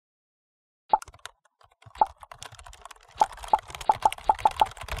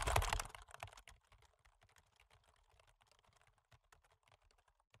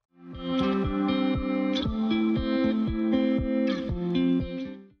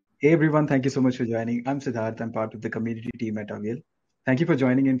Hey everyone, thank you so much for joining. I'm Siddharth. I'm part of the community team at Aviyel. Thank you for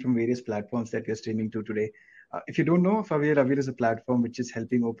joining in from various platforms that we are streaming to today. If you don't know of Aviyel, Aviyel is a platform which is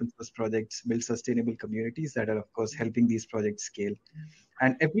helping open source projects build sustainable communities that are, of course, helping these projects scale.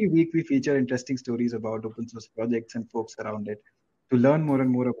 And every week we feature interesting stories about open source projects and folks around it to learn more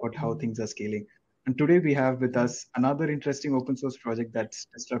and more about how things are scaling. And today we have with us another interesting open source project that's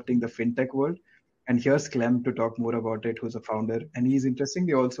disrupting the fintech world. And here's Clem to talk more about it, who's a founder. And he's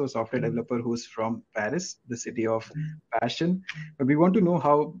interestingly also a software developer who's from Paris, the city of fashion. But we want to know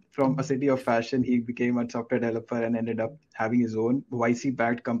how, from a city of fashion, he became a software developer and ended up having his own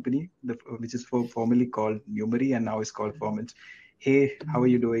YC-backed company, which is formerly called Numery and now is called Formance. Hey, how are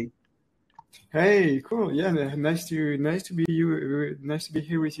you doing? Hey, cool. Yeah, nice to be nice to be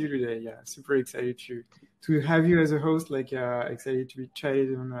here with you today. Yeah, super excited to have you as a host. Excited to be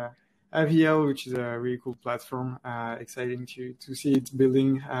chatting on Aviyel, which is a really cool platform. Exciting to see it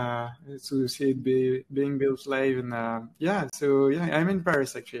building, to see it being built live, and I'm in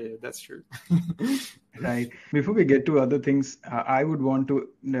Paris actually. That's true. Right. Before we get to other things, I would want to,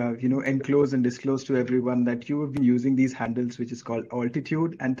 enclose and disclose to everyone that you have been using these handles, which is called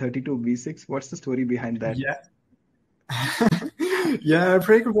Altitude and 32V6. What's the story behind that? Yeah. Yeah,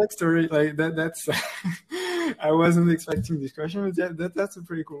 pretty cool backstory. Like that's I wasn't expecting this question, but yeah, that's a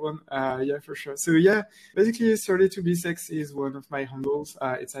pretty cool one. Yeah, for sure. So yeah, basically 32b6 is one of my handles.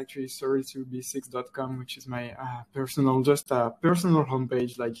 It's actually 32b6.com, which is my personal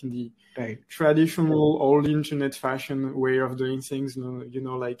homepage, like in the traditional old internet fashion way of doing things.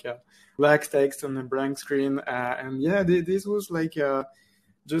 Like black text on a blank screen. And yeah, this was like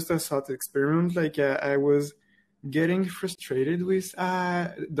just a thought experiment. Like I was getting frustrated with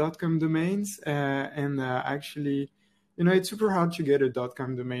 .com domains and actually, it's super hard to get a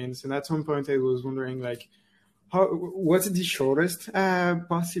 .com domains. And at some point I was wondering like, what's the shortest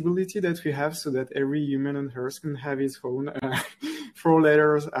possibility that we have so that every human on Earth can have his own 4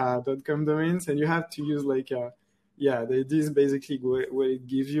 letters .com domains, and you have to use like this is basically what it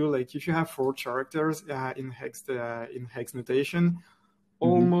gives you. Like if you have 4 characters in hex notation,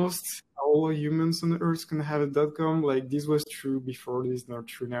 almost all humans on Earth can have a .com. Like this was true before, this is not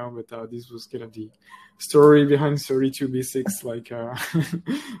true now, but this was kind of the story behind 32b6, like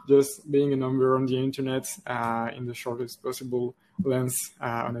just being a number on the internet in the shortest possible length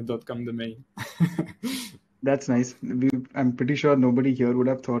on a .com domain. That's nice. I'm pretty sure nobody here would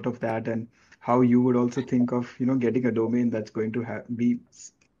have thought of that, and how you would also think of, getting a domain that's going to be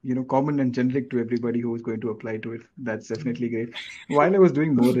common and generic to everybody who is going to apply to it. That's definitely great. While I was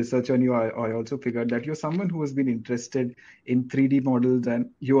doing more research on you, I also figured that you're someone who has been interested in 3D models, and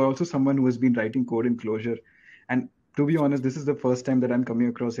you are also someone who has been writing code in Clojure. And to be honest, this is the first time that I'm coming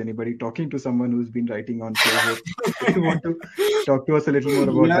across anybody talking to someone who's been writing on Clojure. If you want to talk to us a little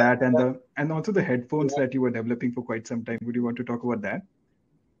more about that and also the headphones that you were developing for quite some time, would you want to talk about that?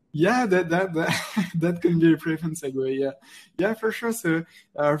 Yeah, that can be a pretty fun segue. Yeah, for sure. So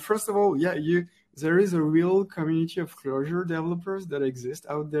first of all, there is a real community of Clojure developers that exist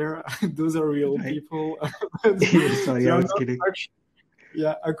out there. Those are real people. Sorry, I was kidding.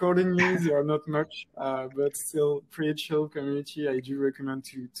 Yeah, accordingly, they are not much, but still pretty chill community. I do recommend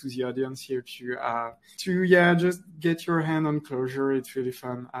to the audience here to just get your hand on Clojure. It's really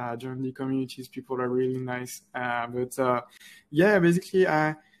fun. Join the communities. People are really nice. Basically,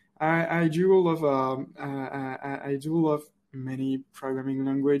 I do love many programming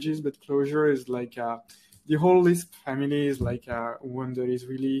languages, but Clojure is like the whole Lisp family is like one that is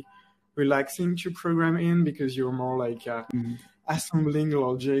really relaxing to program in, because you're more like assembling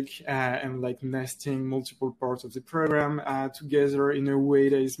logic and like nesting multiple parts of the program together in a way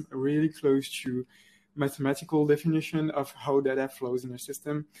that is really close to mathematical definition of how data flows in a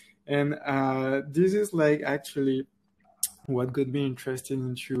system. And this is like actually what got me interested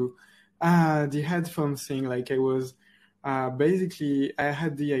into the headphone thing. Like I was basically, I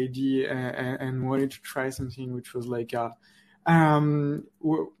had the idea and wanted to try something which was like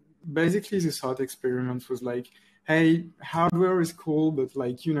basically the thought experiment was like, hey, hardware is cool, but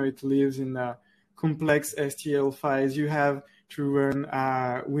like, it lives in complex STL files. You have to run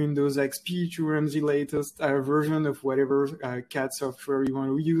Windows XP to run the latest version of whatever CAD software you want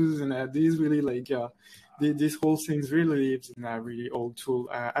to use. And this really like, this whole thing really lives in a really old tool,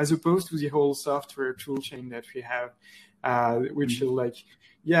 as opposed to the whole software tool chain that we have, which is like,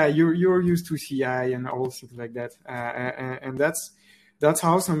 you're used to CI and all things like that. And that's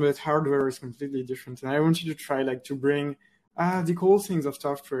awesome, but hardware is completely different. And I wanted to try like to bring the cool things of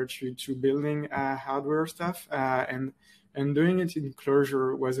software to building hardware stuff, and doing it in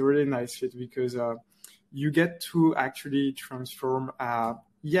Clojure was a really nice fit, because you get to actually transform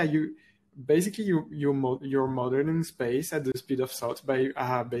you're modeling space at the speed of thought by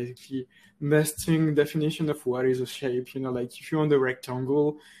basically nesting definition of what is a shape. Like if you want a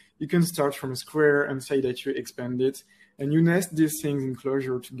rectangle, you can start from a square and say that you expand it, and you nest these things in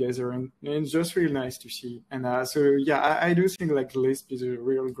Clojure together, and it's just really nice to see. And so I do think like Lisp is a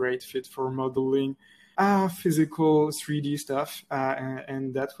real great fit for modeling physical 3D stuff,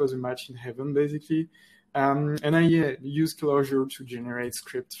 and that was a match in heaven basically. And I use Clojure to generate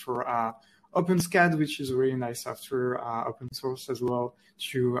scripts for OpenSCAD, which is a really nice software, open source as well,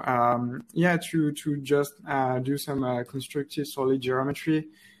 to just do some constructive solid geometry.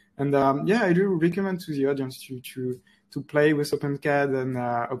 And I do recommend to the audience to play with OpenSCAD,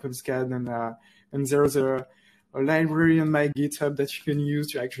 and there's a library on my GitHub that you can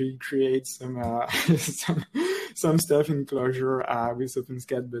use to actually create some some stuff in Clojure with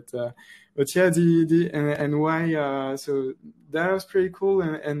OpenSCAD. But yeah, why? So that was pretty cool.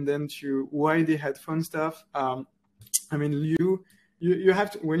 And then to why they had fun stuff. I mean, you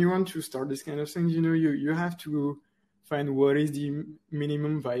have to, when you want to start this kind of things, you have to find what is the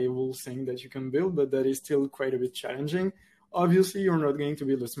minimum viable thing that you can build, but that is still quite a bit challenging. Obviously, you're not going to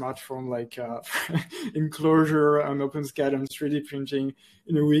build a smartphone like in Clojure and OpenSCAD and 3D printing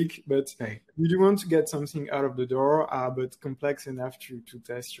in a week, but you do want to get something out of the door, but complex enough to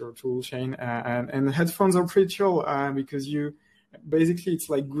test your tool chain. And headphones are pretty chill because basically it's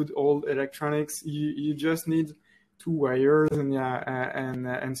like good old electronics. You just need 2 wires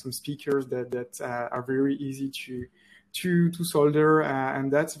and some speakers that are very easy to solder,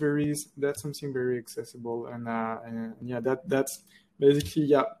 and that's something very accessible, and that's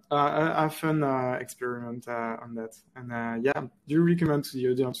basically a fun experiment on that, and do recommend to the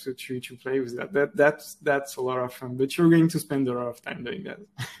audience to play with that. That's a lot of fun, but you're going to spend a lot of time doing that.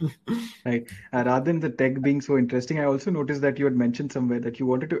 Right. Rather than the tech being so interesting, I also noticed that you had mentioned somewhere that you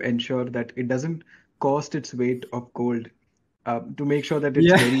wanted to ensure that it doesn't cost its weight of gold. To make sure that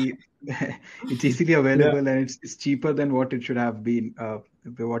it's it's easily available and it's cheaper than what it should have been,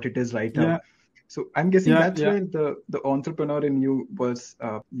 what it is right now. So I'm guessing that's where the entrepreneur in you was,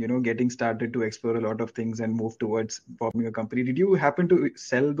 getting started to explore a lot of things and move towards forming a company. Did you happen to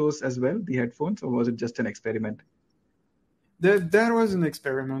sell those as well, the headphones, or was it just an experiment? That was an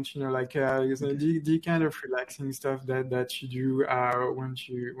experiment, the kind of relaxing stuff that you do when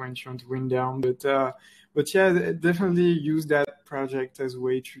you want to wind down. But yeah, definitely use that project as a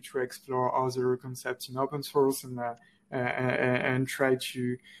way to explore other concepts in open source and try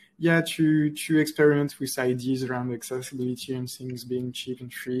to experiment with ideas around accessibility and things being cheap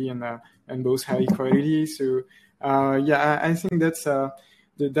and free and both high quality. So I think that's a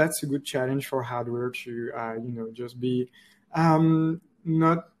good challenge for hardware to just be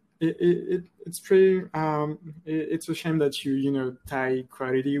not. It's pretty. It's a shame that you tie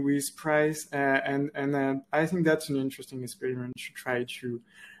quality with price, and I think that's an interesting experiment to try to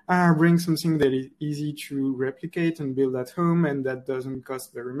bring something that is easy to replicate and build at home, and that doesn't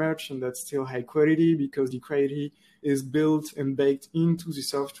cost very much, and that's still high quality because the quality is built and baked into the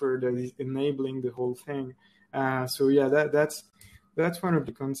software that is enabling the whole thing. So yeah, that's one of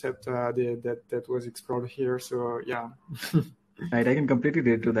the concepts that was explored here. So yeah. Right, I can completely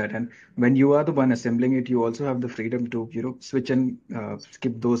relate to that. And when you are the one assembling it, you also have the freedom to, switch and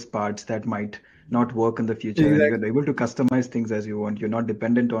skip those parts that might not work in the future. Exactly. And you're able to customize things as you want. You're not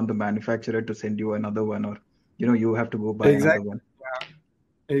dependent on the manufacturer to send you another one, or, you have to go buy another one.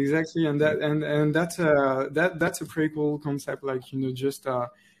 Yeah. Exactly. And that's a pretty cool concept. Like, just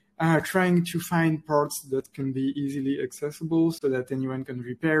trying to find parts that can be easily accessible so that anyone can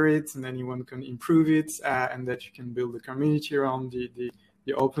repair it and anyone can improve it, and that you can build a community around the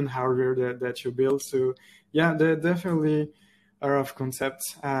open hardware that you build. So yeah, there are definitely a lot of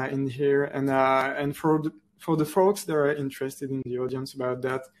concepts in here. And for the folks that are interested in the audience about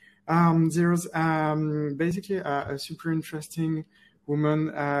that, there's basically a super interesting woman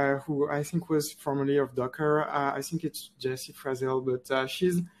who I think was formerly of Docker. I think it's Jessie Frazel, but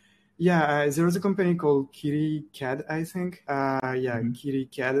she's there's a company called KittyCAD, I think.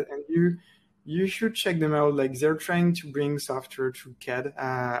 KittyCAD, and you should check them out. Like, they're trying to bring software to CAD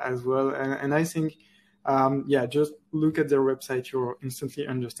as well, and I think just look at their website. You'll instantly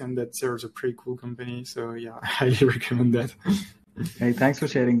understand that there's a pretty cool company. So yeah, I highly recommend that. Hey, thanks for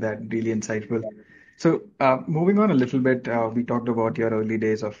sharing that. Really insightful. So moving on a little bit, we talked about your early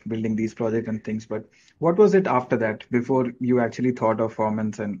days of building these projects and things, but what was it after that, before you actually thought of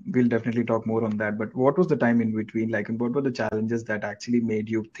Formance? And we'll definitely talk more on that, but what was the time in between like, and what were the challenges that actually made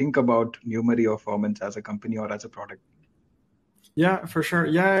you think about Numery or Formance as a company or as a product? Yeah, for sure.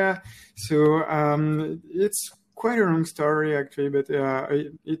 Yeah. So it's quite a long story actually, but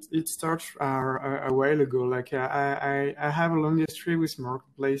it starts a while ago. Like I have a long history with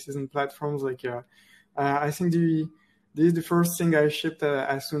marketplaces and platforms. Like I think this is the first thing I shipped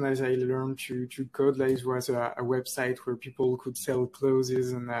as soon as I learned to code. Like was a website where people could sell clothes,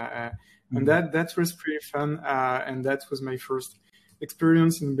 and that was pretty fun. And that was my first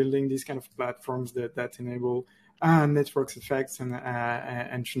experience in building these kind of platforms that enable networks effects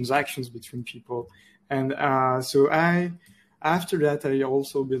and transactions between people. And so after that, I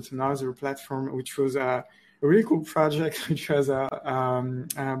also built another platform, which was a really cool project, which was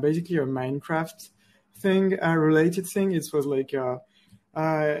basically a Minecraft thing, a related thing. It was like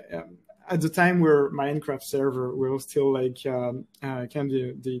at the time where Minecraft server was still like kind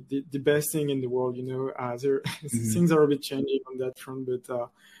of the best thing in the world, you know. Things are a bit changing on that front, but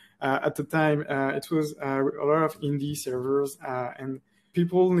at the time it was a lot of indie servers, and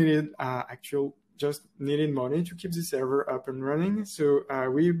people just needed money to keep the server up and running. So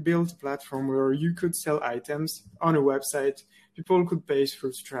we built a platform where you could sell items on a website. People could pay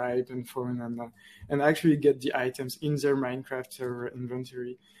through Stripe and phone and actually get the items in their Minecraft server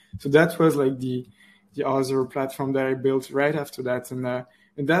inventory. So that was like the other platform that I built right after that. And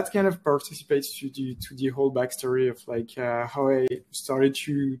that kind of participates to the whole backstory of like how I started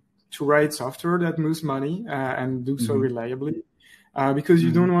to write software that moves money and do so reliably. Because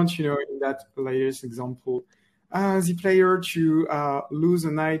you don't want, you know, in that latest example, the player to lose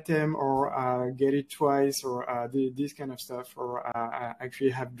an item or get it twice or this kind of stuff, or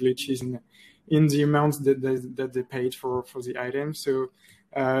actually have glitches in the amounts that they paid for the item. So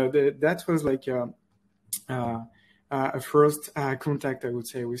that was like a first contact, I would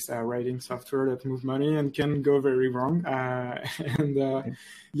say, with writing software that moves money and can go very wrong.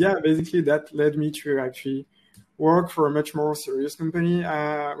 Yeah, basically that led me to actually work for a much more serious company,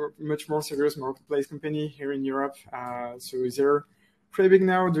 much more serious marketplace company here in Europe. So they're pretty big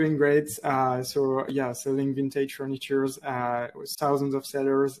now, doing great. So yeah, selling vintage furnitures with thousands of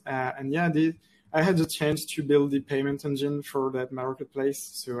sellers. And yeah, I had the chance to build the payment engine for that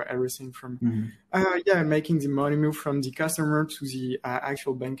marketplace. So everything from making the money move from the customer to the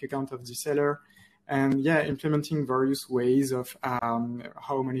actual bank account of the seller. And yeah, implementing various ways of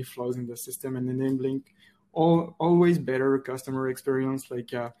how many flows in the system and enabling always better customer experience, like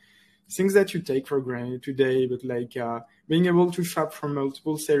things that you take for granted today, but like being able to shop from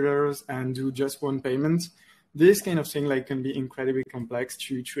multiple sellers and do just one payment. This kind of thing like can be incredibly complex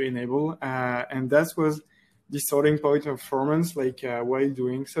to enable, and that was the starting point of Formance. Like while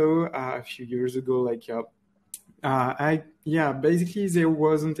doing so a few years ago, like basically there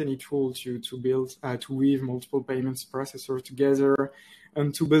wasn't any tool to build to weave multiple payments processors together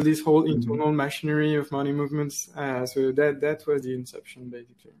and to build this whole internal machinery of money movements. So that was the inception,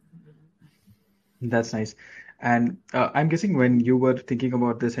 basically. That's nice. And I'm guessing when you were thinking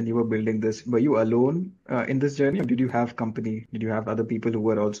about this and you were building this, were you alone in this journey, or did you have company? Did you have other people who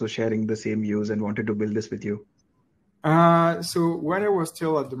were also sharing the same views and wanted to build this with you? So when I was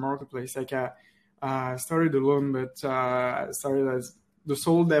still at the marketplace, like I started alone, but started as the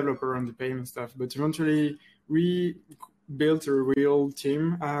sole developer on the payment stuff. But eventually we built a real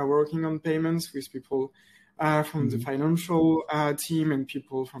team working on payments with people from the financial team and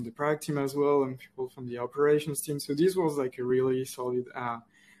people from the product team as well, and people from the operations team. So this was like a really solid,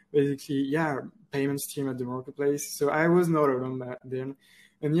 payments team at the marketplace. So I was not alone then.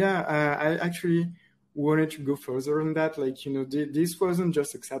 And I actually wanted to go further than that. Like, you know, this wasn't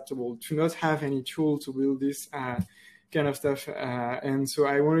just acceptable to not have any tool to build this kind of stuff. And so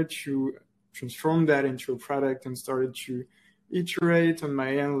I wanted to transform that into a product and started to iterate on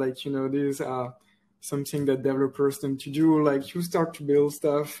my end. Like, you know, this something that developers tend to do. Like you start to build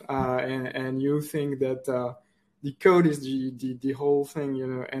stuff and you think that the code is the whole thing, you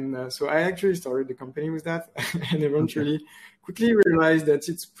know. And so I actually started the company with that and eventually quickly realized that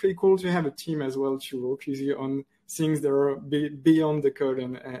it's pretty cool to have a team as well to work with you on things that are beyond the code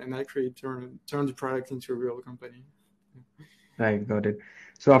and actually turn the product into a real company. Right, got it.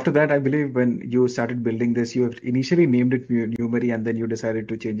 So after that, I believe when you started building this, you initially named it Numeri, and then you decided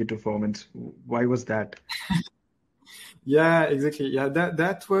to change it to Formance. Why was that? Yeah, exactly. Yeah,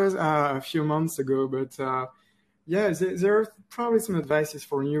 that was a few months ago, but there are probably some advices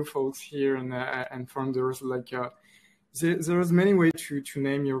for new folks here and founders. Like there's many ways to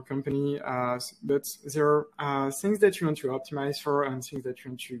name your company, but there are things that you want to optimize for and things that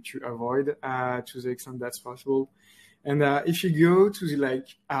you want to avoid to the extent that's possible. And if you go to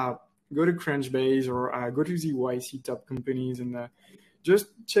go to Crunchbase or go to the YC top companies and just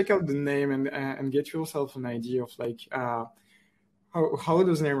check out the name and get yourself an idea of like how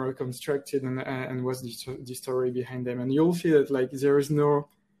those names are constructed and what's the story behind them. And you'll see that like there is no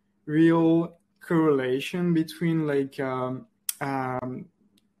real correlation between like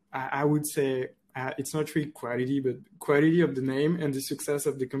I would say it's not really quality, but quality of the name and the success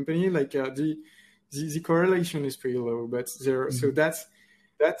of the company. Like the correlation is pretty low, but there. Mm-hmm. So that's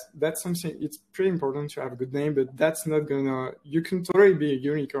something. It's pretty important to have a good name, but that's not gonna. You can totally be a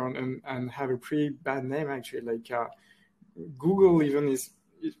unicorn and have a pretty bad name actually. Like Google even it's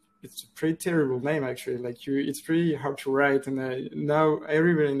a pretty terrible name actually. Like it's pretty hard to write, and now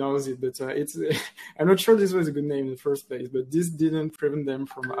everybody knows it. But it's I'm not sure this was a good name in the first place. But this didn't prevent them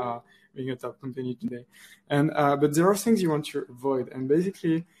from being a top company today. And but there are things you want to avoid, and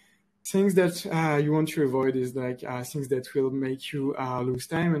basically things that you want to avoid is like things that will make you lose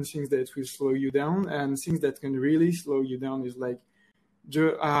time, and things that will slow you down, and things that can really slow you down is like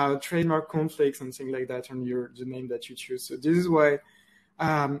trademark conflicts and things like that on the name that you choose. So this is why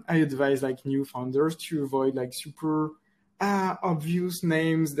I advise like new founders to avoid like super obvious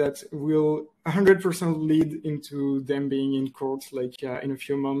names that will 100% lead into them being in court like in a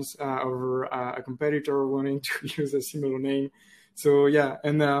few months over a competitor wanting to use a similar name. So yeah,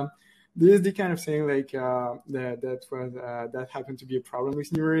 and this is the kind of thing like that happened to be a problem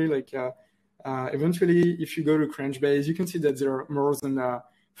with Newry. Like eventually, if you go to Crunchbase, you can see that there are more than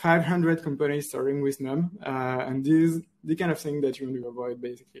 500 companies starting with none, and this is the kind of thing that you want to avoid,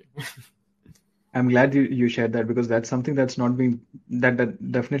 basically. I'm glad you shared that, because that's something that's not being that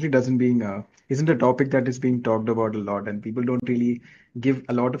definitely doesn't being isn't a topic that is being talked about a lot, and people don't really give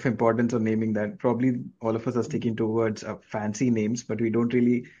a lot of importance on naming that. Probably all of us are sticking towards fancy names, but we don't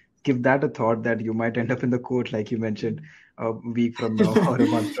really give that a thought that you might end up in the court, like you mentioned, a week from now or a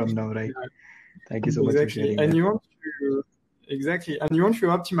month from now, right? Yeah. Thank you so much for sharing and that. You want to and you want to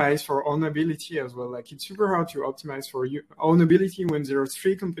optimize for ownability as well. Like it's super hard to optimize for ownability when there are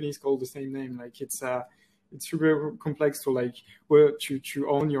 3 companies called the same name. Like it's super complex to like to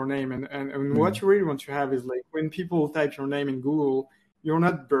own your name, and what you really want to have is like when people type your name in Google, you're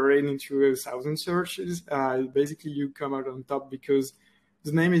not buried into 1,000 searches. Basically, you come out on top because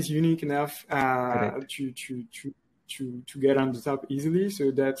the name is unique enough to get on the top easily.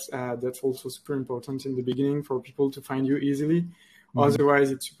 So that's also super important in the beginning for people to find you easily.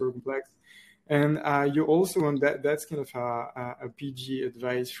 Otherwise, it's super complex. And you also want that's kind of a PG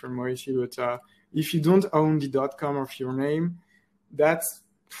advice from Moisi, but if you don't own the .com of your name, that's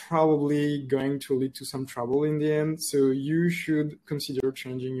probably going to lead to some trouble in the end. So you should consider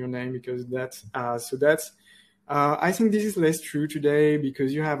changing your name, because I think this is less true today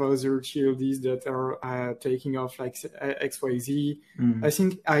because you have other TLDs that are taking off, like XYZ. I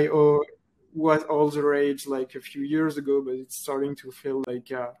think IO was all the rage like a few years ago, but it's starting to feel like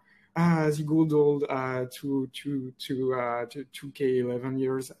the good old 2K11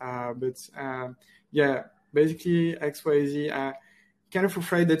 years. Yeah, basically XYZ. Kind of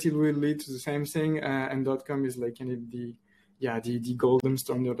afraid that it will lead to the same thing, and .com is like kind of the golden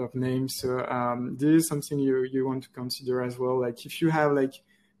standard of names. So this is something you want to consider as well. Like if you have like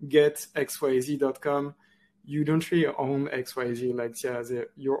getxyz.com, you don't really own XYZ. Like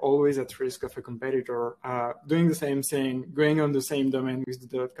you're always at risk of a competitor doing the same thing, going on the same domain with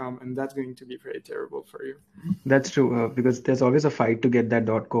the .com, and that's going to be pretty terrible for you. That's true, because there's always a fight to get that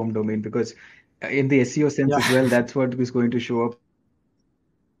 .com domain, because in the SEO sense as well, that's what is going to show up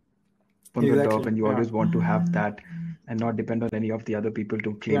on the top, and you always want to have that and not depend on any of the other people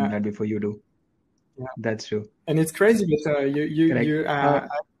to claim that before you do. Yeah, that's true. And it's crazy, but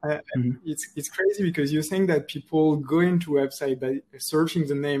it's crazy because you think that people go into a website by searching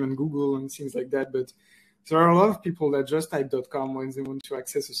the name on Google and things like that, but there are a lot of people that just type .com when they want to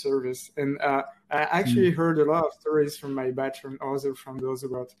access a service. And I actually heard a lot of stories from my batch and also from those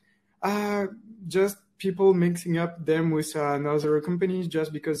about just people mixing up them with another companies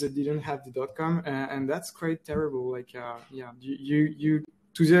just because they didn't have the .com, and that's quite terrible. Like, you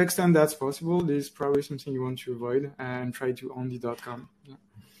to the extent that's possible, this is probably something you want to avoid and try to own the .com. Yeah.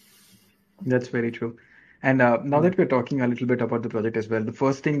 That's very true. And now that we're talking a little bit about the project as well, the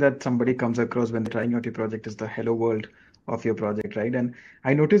first thing that somebody comes across when they're trying out your project is the hello world of your project, right? And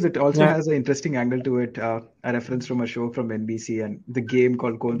I noticed it also has an interesting angle to it, a reference from a show from NBC and the game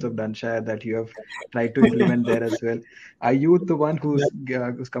called Cones of Dunshire that you have tried to implement there as well. Are you the one who's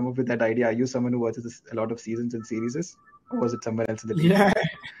come up with that idea? Are you someone who watches a lot of seasons and series, or was it someone else in the team?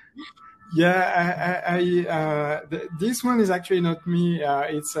 This one is actually not me.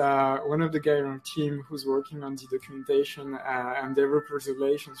 It's one of the guys on our team who's working on the documentation and developers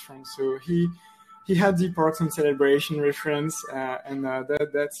relations front. So he had the Parks and Celebration reference, and that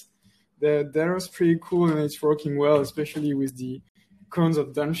was pretty cool, and it's working well, especially with the cones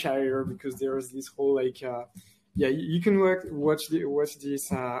of Dunshire, because there's this whole like yeah, you can watch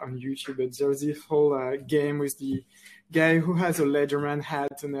this on YouTube, but there's this whole game with the guy who has a Ledgerman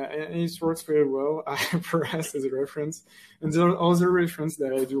hat, and it works very well for us as a reference. And there are other references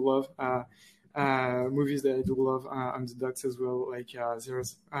that I do love, movies that I do love on the docs as well. Like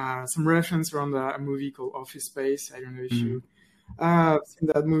there's some reference around a movie called Office Space. I don't know if you seen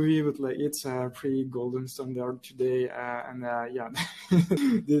that movie, but like it's pretty golden standard today, and yeah,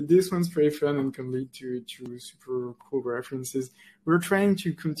 this one's pretty fun and can lead to super cool references. We're trying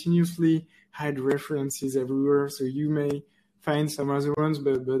to continuously hide references everywhere, so you may find some other ones,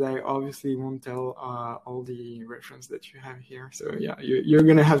 but I obviously won't tell all the reference that you have here. So yeah, you're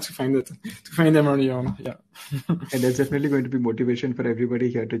gonna have to find them on your own. Yeah. And that's definitely going to be motivation for everybody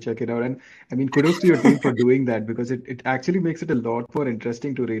here to check it out. And I mean, kudos to your team for doing that, because it actually makes it a lot more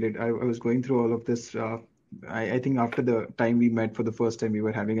interesting to read it. I was going through all of this. I think after the time we met for the first time, we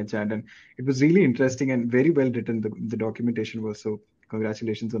were having a chat, and it was really interesting and very well written. The documentation was, so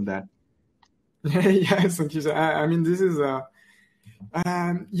congratulations on that. Yeah, thank you. So, I mean, this is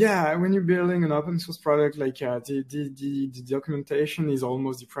yeah, when you're building an open source product, like the documentation is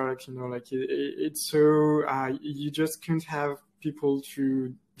almost the product, you know, like it's so you just can't have people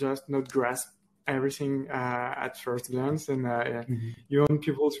to just not grasp everything at first glance, and you want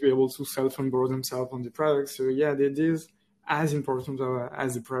people to be able to self-onboard themselves on the product. So yeah, it is as important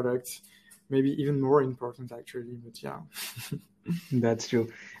as the product, maybe even more important actually, but yeah. That's true.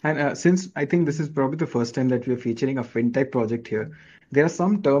 And since I think this is probably the first time that we're featuring a fintech project here, there are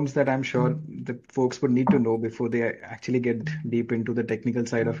some terms that I'm sure the folks would need to know before they actually get deep into the technical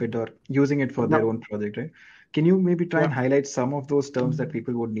side of it or using it for their own project, right? Can you maybe try and highlight some of those terms that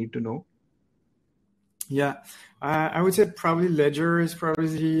people would need to know? Yeah, I would say probably Ledger is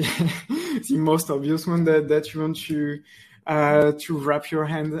probably the most obvious one that you want to wrap your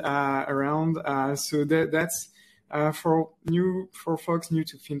hand around. So that's for folks new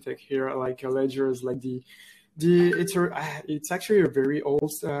to fintech here, like a Ledger is like it's actually a very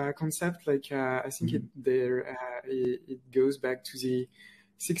old concept. Like I think it goes back to the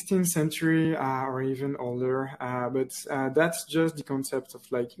 16th century or even older. But that's just the concept of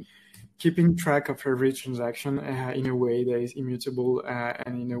like keeping track of every transaction in a way that is immutable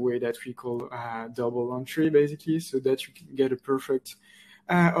and in a way that we call double entry, basically, so that you can get a perfect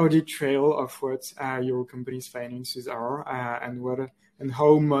audit trail of what your company's finances are and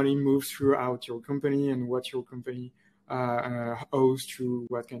how money moves throughout your company and what your company owes to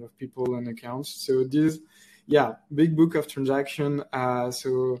what kind of people and accounts. So this, yeah, big book of transaction.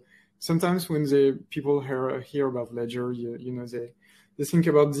 So sometimes when the people hear about Ledger, you know, they think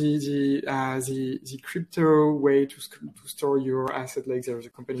about the crypto way to store your asset. Like there's a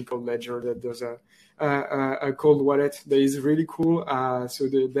company called Ledger that does a cold wallet that is really cool. So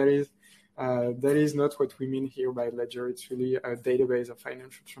that is not what we mean here by Ledger. It's really a database of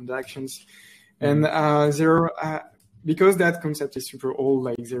financial transactions, and because that concept is super old.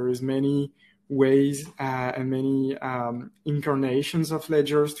 Like there is many ways and many incarnations of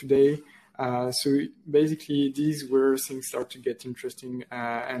ledgers today. So basically, these where things start to get interesting,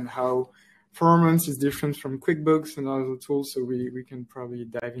 and how Formance is different from QuickBooks and other tools. So we can probably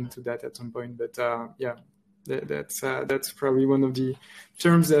dive into that at some point. But yeah, that's probably one of the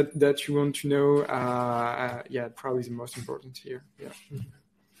terms that you want to know. Yeah, probably the most important here. Yeah.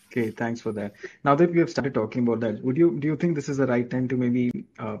 Okay, thanks for that. Now that we have started talking about that, do you think this is the right time to maybe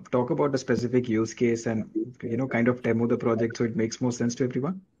talk about a specific use case and kind of demo the project so it makes more sense to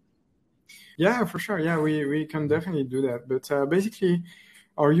everyone? Yeah, for sure. Yeah, we can definitely do that. But basically,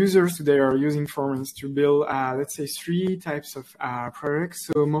 our users today are using Formance to build, let's say, 3 types of products.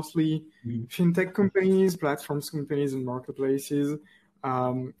 So mostly fintech companies, platforms companies, and marketplaces.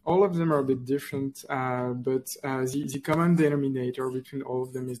 All of them are a bit different, but the common denominator between all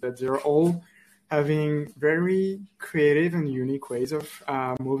of them is that they're all having very creative and unique ways of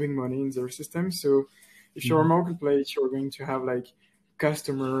moving money in their system. So if you're a marketplace, you're going to have like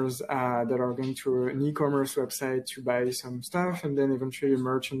customers that are going to an e-commerce website to buy some stuff, and then eventually a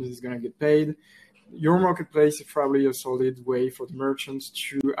merchant is going to get paid. Your marketplace is probably a solid way for the merchants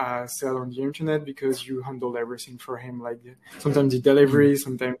to sell on the internet because you handle everything for him, like sometimes the delivery,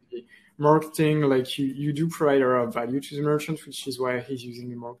 sometimes the marketing. Like you do provide a lot of value to the merchant, which is why he's using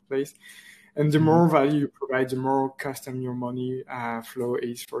the marketplace. And the more value you provide, the more custom your money flow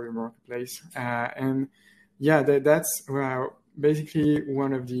is for your marketplace. And yeah, that's basically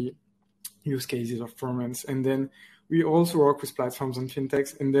one of the use cases of Formance. And then we also work with platforms and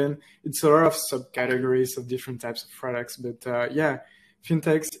fintechs, and then it's a lot of subcategories of different types of products. But yeah,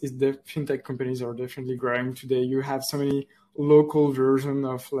 fintech companies are definitely growing today. You have so many local version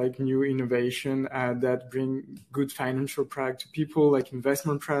of like new innovation that bring good financial product to people, like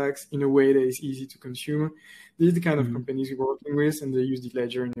investment products in a way that is easy to consume. These are the kind of companies we're working with, and they use the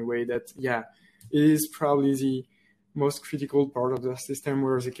ledger in a way that, it is probably the most critical part of the system,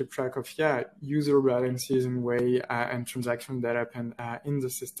 where they keep track of user balances and way and transaction that happen in the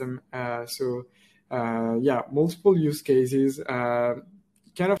system. Multiple use cases, kind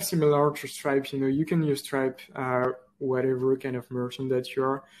of similar to Stripe. You can use Stripe, whatever kind of merchant that you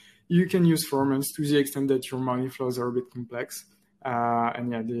are. You can use Formance to the extent that your money flows are a bit complex.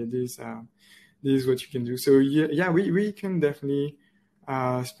 This is what you can do. So we can definitely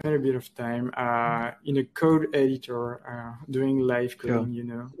spend a bit of time in a code editor doing live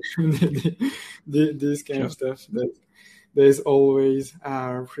coding, this kind of stuff that is always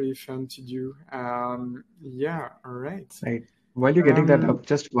pretty fun to do. All right. Right. While you're getting that up,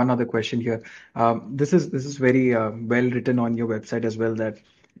 just one other question here. This is very well written on your website as well, that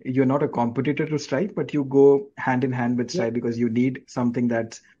you're not a competitor to Stripe, but you go hand in hand with Stripe because you need something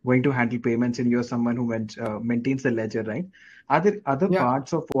that's going to handle payments, and you're someone who maintains the ledger, right? Are there other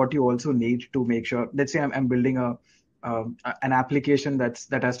parts of what you also need to make sure? Let's say I'm building an application that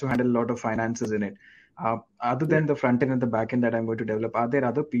has to handle a lot of finances in it. Other than the front end and the back end that I'm going to develop, are there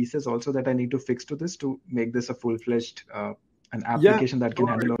other pieces also that I need to fix to this to make this a full-fledged an application that can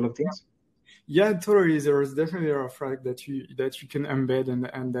handle all of things? Yeah, totally. There is definitely a product that you can embed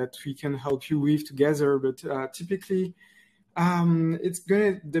and that we can help you weave together. But typically, it's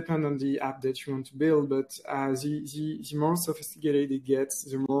going to depend on the app that you want to build. But the more sophisticated it gets,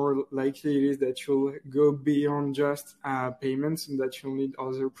 the more likely it is that you'll go beyond just payments, and that you'll need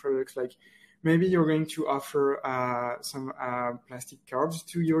other products. Like maybe you're going to offer some plastic cards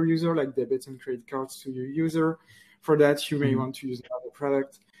to your user, like debit and credit cards to your user. For that, you may want to use another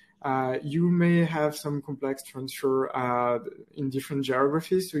product. You may have some complex transfer in different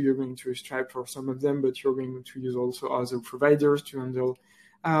geographies, so you're going to use Stripe for some of them, but you're going to use also other providers to handle,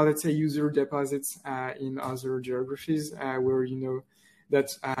 let's say, user deposits in other geographies where you know that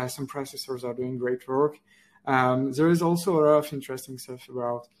some processors are doing great work. There is also a lot of interesting stuff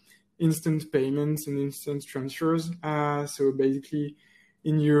about instant payments and instant transfers. So basically,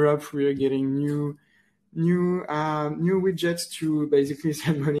 in Europe, we are getting new widgets to basically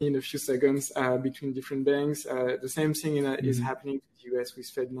send money in a few seconds between different banks. The same thing is happening to the US with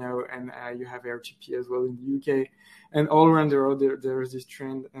FedNow, and you have RTP as well in the UK. And all around the world, there is this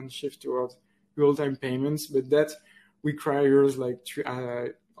trend and shift towards real-time payments, but that requires like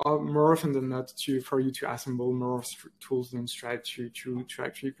more often than not for you to assemble more tools than Stripe to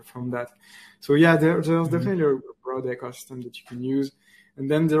actually perform that. So yeah, there's definitely a broad ecosystem that you can use. And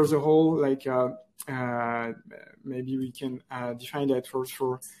then there's a whole maybe we can define that for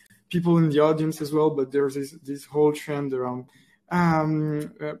people in the audience as well, but there's this whole trend around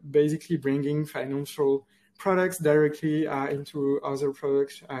basically bringing financial products directly into other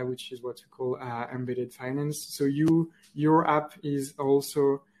products, which is what we call embedded finance. So your app is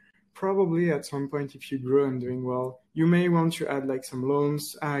also probably at some point, if you grow and doing well, you may want to add like some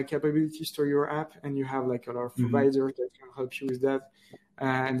loans capabilities to your app, and you have like a lot of providers that can help you with that.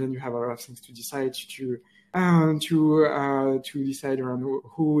 And then you have a lot of things to decide to decide around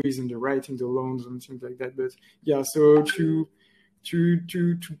who is in the right in the loans and things like that. But yeah, so to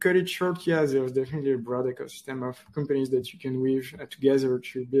cut it short, there's definitely a broad ecosystem of companies that you can weave together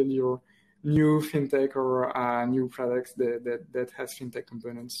to build your new fintech or new products that has fintech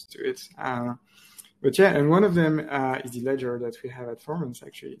components to it. But yeah, and one of them is the ledger that we have at Formance,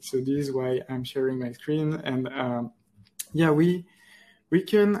 actually. So this is why I'm sharing my screen. And we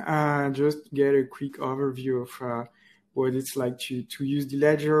can just get a quick overview of what it's like to use the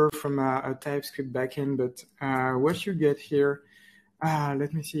ledger from a TypeScript backend. But what you get here,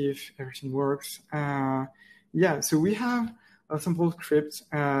 let me see if everything works. So we have a simple script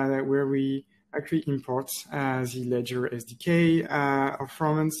where we actually import the Ledger SDK of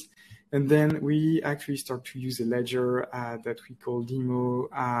Formance. And then we actually start to use a ledger that we call Demo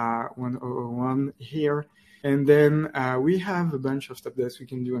 1001 here. And then we have a bunch of stuff that we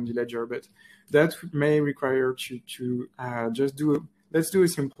can do on the ledger, but that may require to just let's do a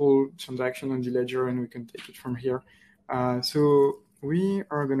simple transaction on the ledger, and we can take it from here. So we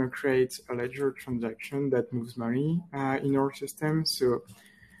are going to create a ledger transaction that moves money in our system. So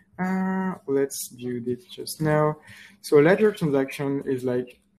let's view this just now. So a ledger transaction is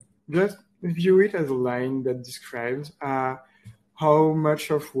like, just view it as a line that describes how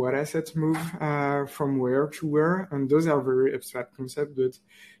much of what assets move from where to where. And those are very abstract concepts, but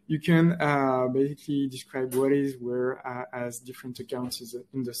you can basically describe what is where as different accounts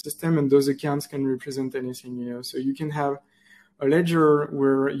in the system. And those accounts can represent anything, So you can have a ledger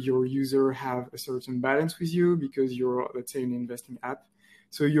where your user have a certain balance with you because you're, let's say, an investing app.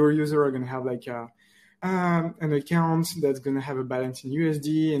 So your user are going to have like an account that's going to have a balance in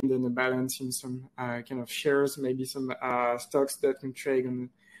USD and then a balance in some kind of shares, maybe some stocks that can trade on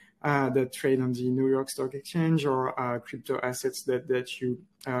the New York Stock Exchange, or crypto assets that you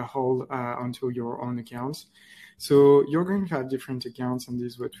hold onto your own accounts. So you're going to have different accounts, and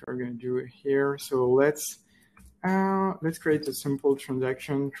this is what we're going to do here. So let's create a simple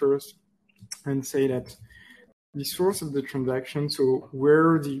transaction first and say that the source of the transaction, so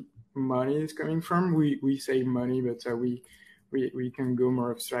where the money is coming from, we say money, but we can go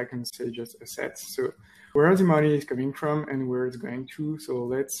more abstract and say just assets. So where the money is coming from and where it's going to. So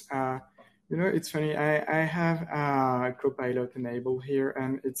let's, it's funny, I have Copilot enabled here,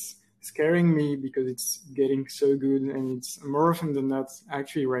 and it's scaring me because it's getting so good, and it's more often than not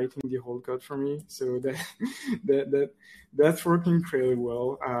actually writing the whole code for me. So that's working pretty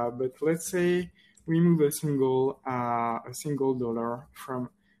well. But let's say we move a single dollar from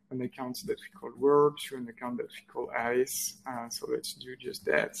an account that we call Word to an account that we call Alice. So let's do just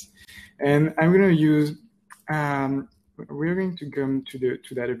that. And I'm going to use, we're going to come to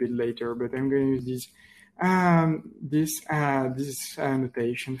that a bit later, but I'm going to use this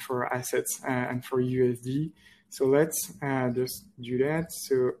annotation for assets and for USD. So let's just do that.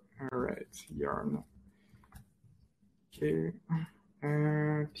 So, all right, yarn. Okay,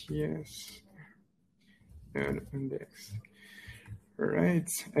 TS and index. All right,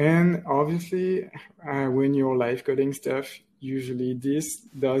 and obviously, when you're live coding stuff, usually this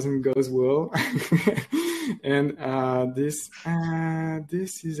doesn't go well, and this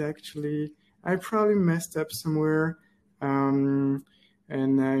is actually, I probably messed up somewhere, and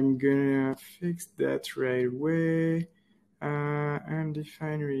I'm gonna fix that right away.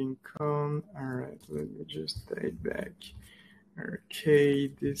 Undefined reading count. All right, let me just type back.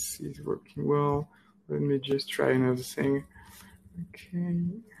 Okay, this is working well. Let me just try another thing. Okay,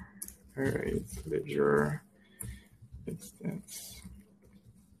 all right, ledger. It's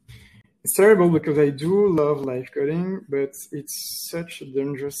terrible because I do love live coding, but it's such a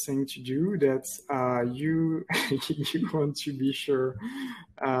dangerous thing to do that you want to be sure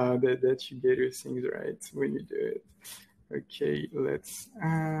that you get your things right when you do it. Okay, let's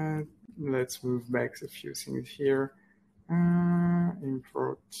move back a few things here.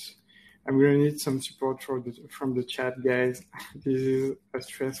 Import. I'm going to need some support from the chat, guys. This is a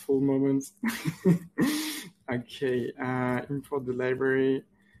stressful moment. Okay, import the library,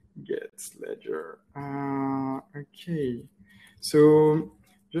 get ledger. Okay, so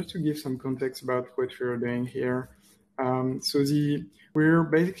just to give some context about what we're doing here. We're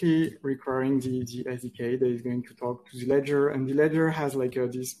basically requiring the SDK that is going to talk to the ledger, and the ledger has like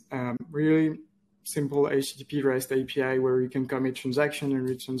this really simple HTTP REST API where you can commit transaction and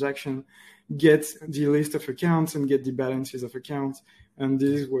read transaction, get the list of accounts and get the balances of accounts. And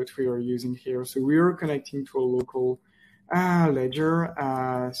this is what we are using here. So we are connecting to a local ledger.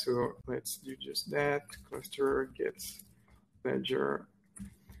 So let's do just that. Cluster get ledger.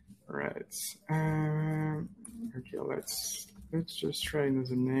 All right. Okay, let's just try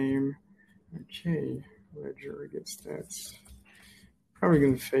another name. Okay, ledger get stats. Probably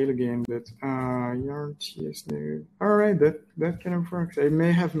going to fail again, but yarn TS node. All right, that kind of works. I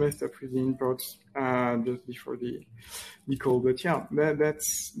may have messed up with the imports just before the call, but yeah,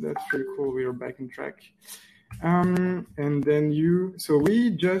 that's pretty cool. We are back on track. And then so we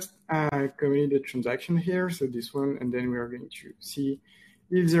just committed a transaction here, so this one, and then we are going to see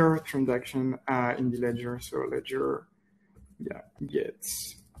if there are transactions in the ledger. So ledger, yeah,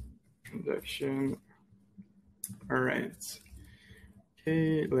 gets transaction. All right.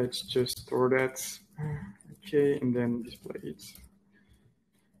 Okay, let's just store that. Okay, and then display it.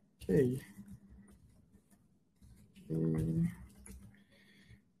 Okay.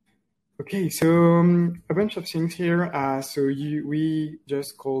 Okay, so a bunch of things here. We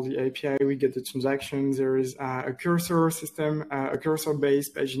just call the API, we get the transaction. There is a cursor system, a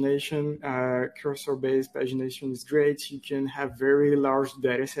cursor-based pagination. Cursor-based pagination is great. You can have very large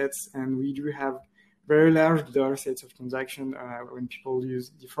data sets, and we do have very large data sets of transaction when people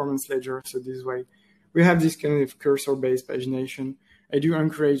use the Formance Ledger. So this is why we have this kind of cursor-based pagination. I do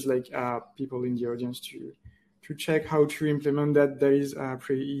encourage people in the audience to check how to implement that. That is a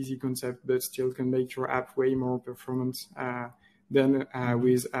pretty easy concept, but still can make your app way more performant than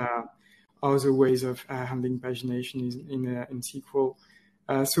with other ways of handling pagination in SQL.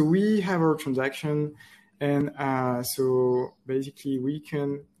 So we have our transaction, and so basically we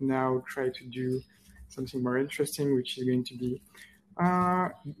can now try to do something more interesting, which is going to be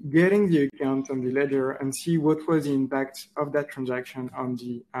getting the account on the ledger and see what was the impact of that transaction on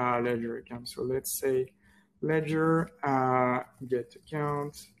the ledger account. So let's say ledger get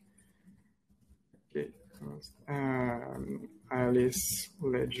account. Okay, Alice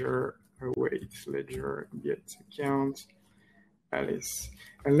ledger ledger get account Alice,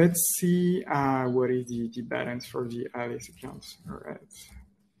 and let's see what is the balance for the Alice account. All right.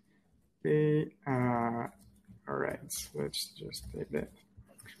 Okay. All right. Let's just take that.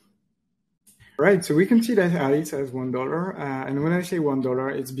 All right. So we can see that Alice has $1, and when I say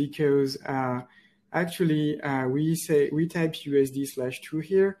 $1, it's because actually we type USD/2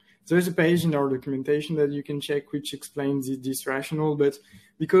 here. There's a page in our documentation that you can check which explains this rationale, but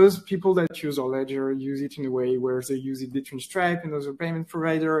because people that use our ledger use it in a way where they use it between Stripe and other payment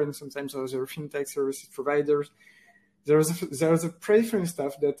provider and sometimes other fintech services providers, there's a preference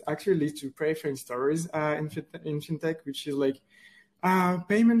stuff that actually leads to preference stories in fintech, which is like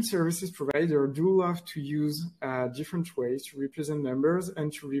payment services provider do love to use different ways to represent numbers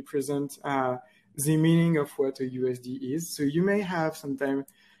and to represent the meaning of what a USD is. So you may have sometimes,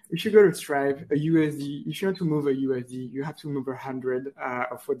 if you go to Stripe, a USD, if you want to move a USD, you have to move 100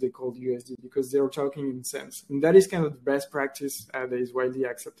 of what they call USD because they're talking in cents. And that is kind of the best practice that is widely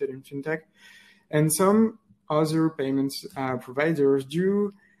accepted in fintech. And some other payments providers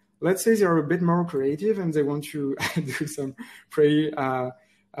do, let's say they're a bit more creative and they want to do some pretty, they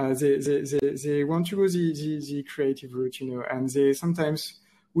want to go the creative route, you know, and they sometimes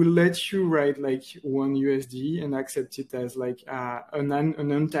will let you write like one USD and accept it as like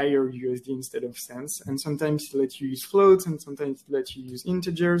an entire USD instead of cents. And sometimes it lets you use floats and sometimes it lets you use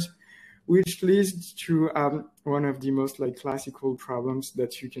integers, which leads to one of the most like classical problems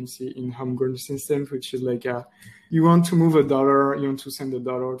that you can see in homegrown systems, which is like you want to move $1, you want to send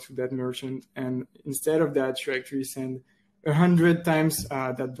 $1 to that merchant, and instead of that, you actually send 100 times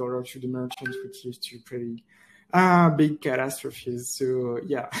that dollar to the merchant, which leads to pretty big catastrophes. So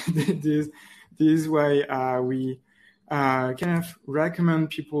yeah, this is why we kind of recommend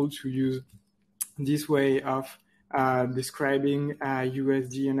people to use this way of describing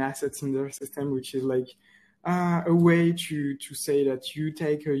USD and assets in their system, which is like a way to say that you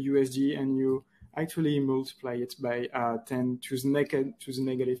take a USD and you actually multiply it by 10 to the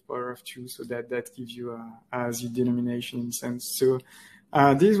negative power of 2, so that gives you the denomination in cents. So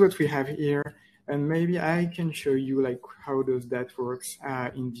this is what we have here. And maybe I can show you like how does that works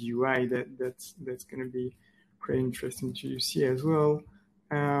in the UI. That's going to be pretty interesting to see as well.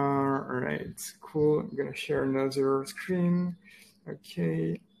 All right, cool. I'm going to share another screen.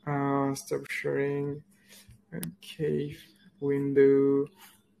 Okay, stop sharing. Okay, window.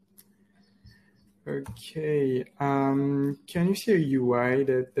 Okay, can you see a UI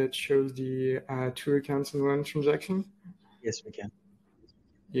that shows the 2 accounts in 1 transaction? Yes, we can.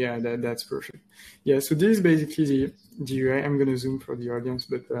 Yeah, that's perfect. Yeah, so this is basically the UI. I'm going to zoom for the audience,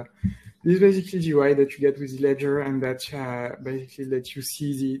 but this is basically the UI that you get with the ledger, and that basically lets you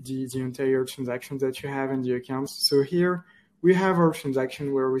see the entire transactions that you have in the accounts. So here we have our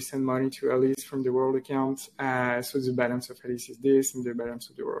transaction where we send money to Alice from the world account. So the balance of Alice is this, and the balance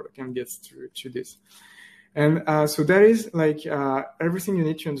of the world account gets to this. And so that is like everything you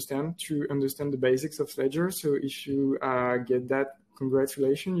need to understand the basics of Ledger. So if you get that,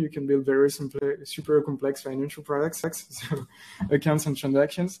 congratulations, you can build very super complex financial products, so accounts and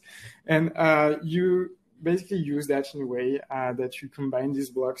transactions. And you basically use that in a way that you combine these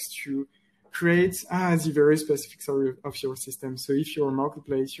blocks to create the very specific story of your system. So if you're a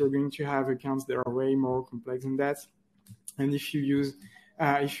marketplace, you're going to have accounts that are way more complex than that. And if you use,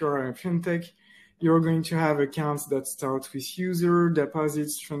 if you're a fintech, you're going to have accounts that start with user,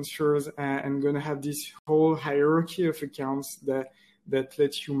 deposits, transfers, and going to have this whole hierarchy of accounts that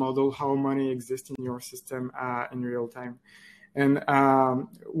lets you model how money exists in your system in real time. And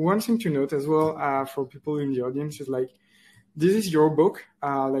one thing to note as well for people in the audience is like, this is your book.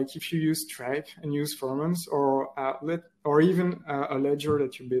 Like if you use Stripe and use Formance or even a ledger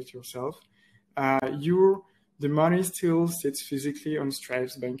that you built yourself, the money still sits physically on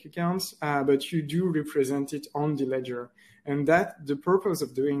Stripe's bank accounts, but you do represent it on the ledger. And that the purpose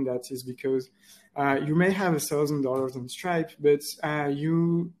of doing that is because you may have $1,000 on Stripe, but this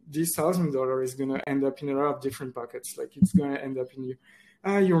 $1,000 is going to end up in a lot of different pockets. Like it's going to end up in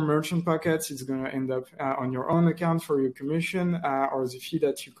your merchant pockets. It's going to end up on your own account for your commission or the fee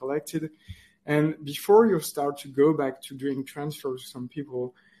that you collected. And before you start to go back to doing transfers to some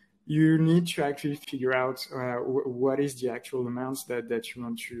people, you need to actually figure out what is the actual amounts that you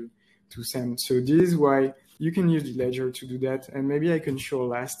want to send. So this is why you can use the ledger to do that. And maybe I can show a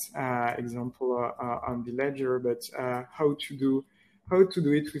last example on the ledger, but how to do how to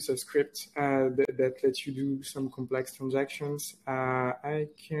do it with a script that lets you do some complex transactions. I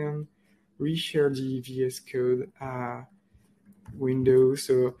can reshare the VS Code window.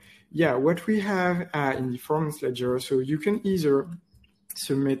 So yeah, what we have in the Formance Ledger, so you can either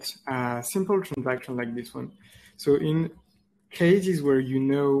submit a simple transaction like this one. So in cases where you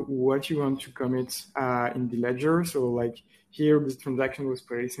know what you want to commit in the ledger, so like here this transaction was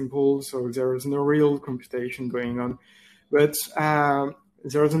pretty simple, so there is no real computation going on. But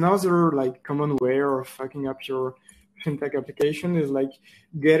there's another like common way of fucking up your fintech application is like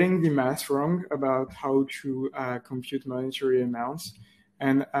getting the math wrong about how to compute monetary amounts.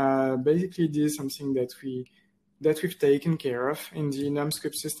 And basically this is something that we've taken care of in the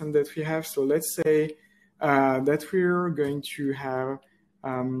NumScript system that we have. So let's say that we're going to have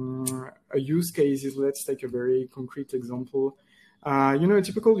a use case. Let's take a very concrete example. A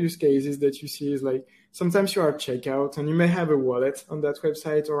typical use cases that you see is like sometimes you are at checkout and you may have a wallet on that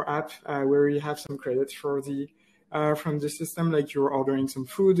website or app where you have some credits for the from the system, like you're ordering some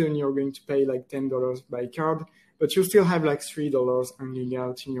food and you're going to pay like $10 by card, but you still have like $3 hanging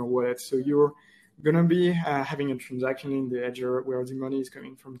out in your wallet. So you're gonna be having a transaction in the ledger where the money is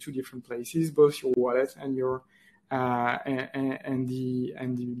coming from two different places, both your wallet and your and the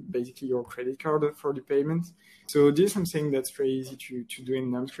basically your credit card for the payment. So this is something that's very easy to do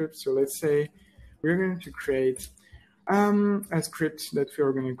in NumScript. So let's say we're going to create a script that we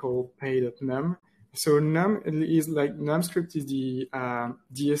are going to call pay.num. So num is like NumScript is the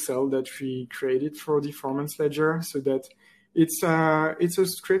DSL that we created for the Formance Ledger, so that it's a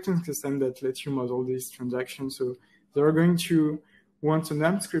scripting system that lets you model these transactions. So they're going to, once a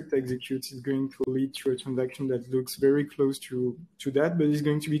NumScript executes, it's going to lead to a transaction that looks very close to that, but it's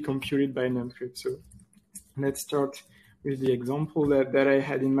going to be computed by NumScript. So let's start with the example that I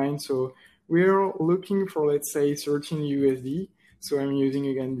had in mind. So we're looking for, let's say, 13 USD. So I'm using,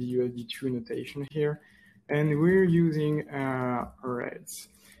 again, the USD2 notation here. And we're using, all right,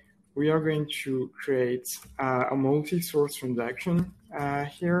 we are going to create a multi-source transaction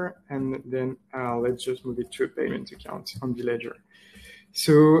here. And then let's just move it to a payment account on the ledger.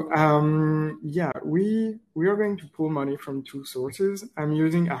 So yeah, we are going to pull money from two sources. I'm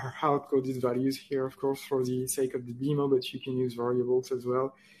using our hard-coded values here, of course, for the sake of the demo, but you can use variables as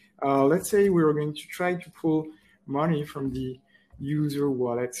well. Let's say we're going to try to pull money from the user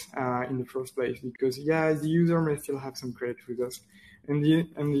wallet in the first place, because yeah, the user may still have some credit with us. And in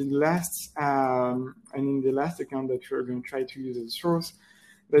the last account that we're going to try to use as a source,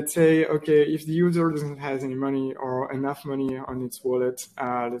 let's say, okay, if the user doesn't have any money or enough money on its wallet,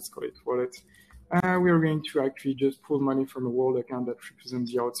 let's call it wallet, we are going to actually just pull money from a world account that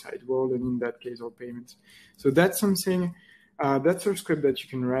represents the outside world, and in that case, our payment. So that's something, that's a script that you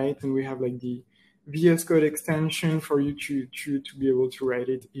can write, and we have like the VS Code extension for you to be able to write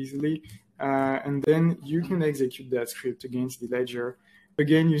it easily. And then you can execute that script against the ledger,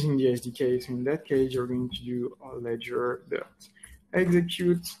 again, using the SDK. So in that case, you're going to do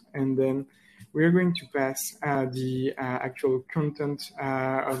ledger.execute, and then we're going to pass the actual content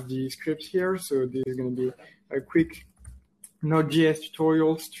of the script here. So this is going to be a quick Node.js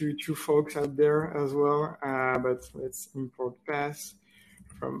tutorials to folks out there as well. But let's import path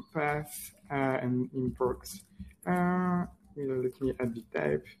from path and import. Let me add the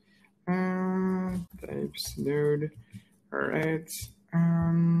type. Types node. All right.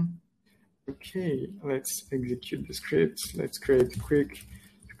 Okay, let's execute the script. Let's create a quick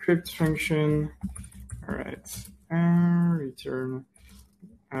script function. All right. Return.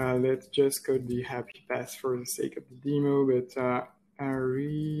 Let's just code the happy path for the sake of the demo, but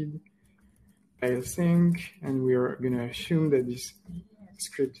read async, and we are going to assume that this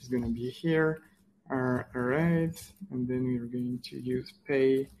script is going to be here. All right. And then we are going to use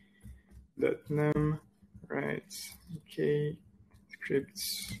pay.num. Right. Okay.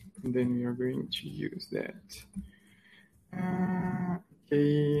 Scripts. And then we are going to use that.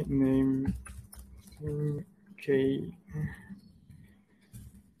 Okay. Name. Okay.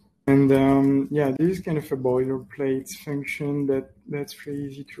 And yeah, this is kind of a boilerplate function that's pretty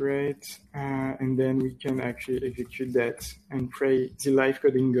easy to write. And then we can actually execute that and pray the live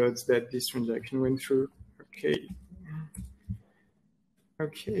coding gods that this transaction went through. Okay.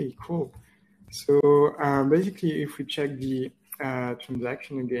 Okay, cool. So basically, if we check the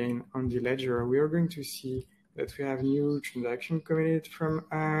transaction again on the ledger, we are going to see that we have new transaction committed from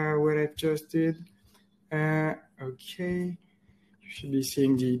what I just did. Okay. Should be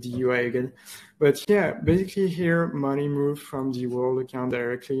seeing the UI again. But yeah, basically here, money moved from the world account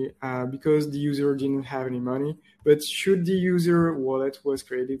directly because the user didn't have any money. But should the user wallet was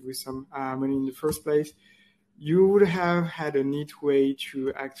created with some money in the first place, you would have had a neat way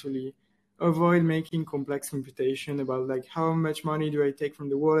to actually avoid making complex computation about like how much money do I take from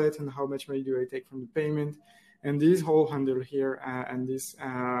the wallet and how much money do I take from the payment, and this whole handle here, and this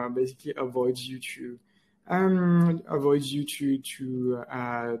basically avoids you to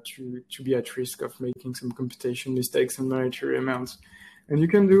be at risk of making some computation mistakes and monetary amounts. And you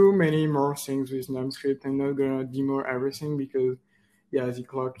can do many more things with NumScript. I'm not gonna demo everything because the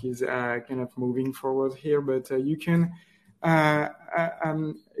clock is kind of moving forward here, but you can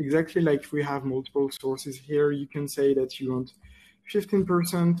exactly like we have multiple sources here. You can say that you want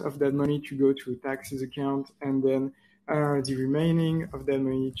 15% of that money to go to a taxes account, and then the remaining of that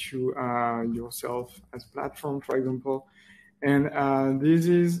money to yourself as platform, for example. And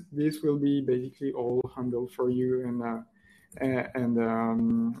this will be basically all handled for you. I'm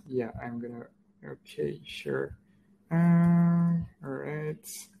gonna, okay, sure. All right.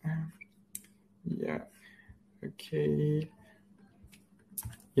 Okay.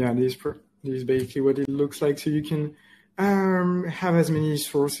 Yeah, this is basically what it looks like. So you can have as many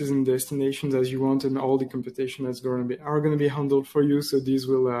sources and destinations as you want, and all the computation that's are going to be handled for you. So this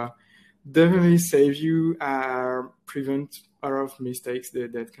will definitely save you, prevent a lot of mistakes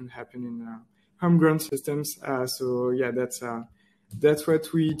that can happen in homegrown systems. So yeah, that's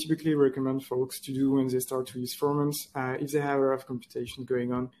what we typically recommend folks to do when they start to use Formance. If they have a lot of computation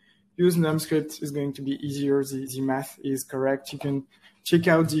going on, use NumScript. Is going to be easier. The math is correct. You can check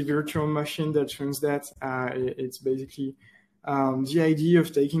out the virtual machine that runs that. It's basically the idea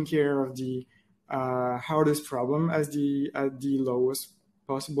of taking care of the hardest problem at the lowest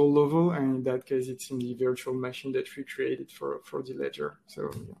possible level, and in that case, it's in the virtual machine that we created for the ledger. So,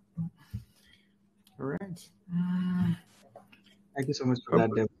 yeah. All right. Thank you so much for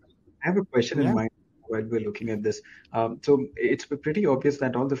that, Dev. I have a question in mind while we're looking at this. So it's pretty obvious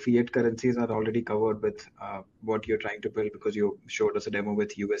that all the fiat currencies are already covered with what you're trying to build, because you showed us a demo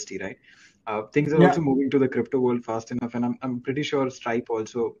with USD, right? Things are also moving to the crypto world fast enough, and I'm pretty sure Stripe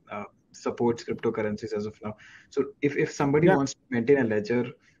also supports cryptocurrencies as of now. So if somebody wants to maintain a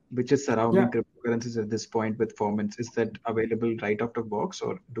ledger which is surrounding cryptocurrencies at this point with Formance, is that available right out of box,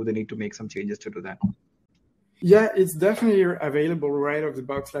 or do they need to make some changes to do that? Yeah, it's definitely available right off the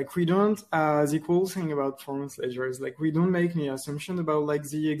box. Like we don't, the cool thing about Formance Ledger is like we don't make any assumption about like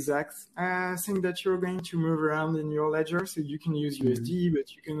the exact thing that you're going to move around in your ledger. So you can use USD,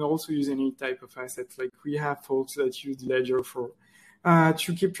 but you can also use any type of assets. Like we have folks that use the ledger for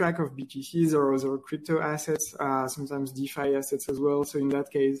to keep track of BTCs or other crypto assets, sometimes DeFi assets as well. So in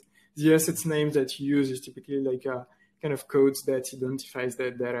that case, the assets names that you use is typically like a kind of codes that identifies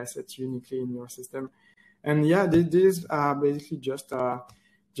that asset uniquely in your system. And yeah, this is basically just a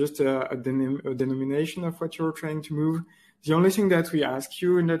denomination of what you're trying to move. The only thing that we ask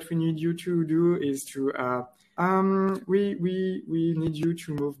you and that we need you to do is to we need you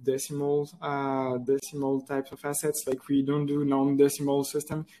to move decimal types of assets. Like we don't do non-decimal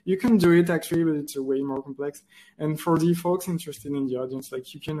system. You can do it actually, but it's way more complex. And for the folks interested in the audience,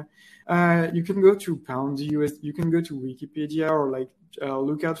 like you can go to £USD, you can go to Wikipedia or like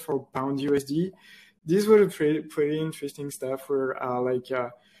look out for £USD. This was pretty interesting stuff where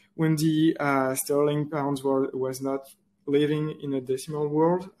when the sterling pounds was not living in a decimal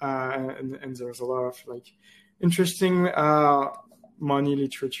world, and there's a lot of like interesting money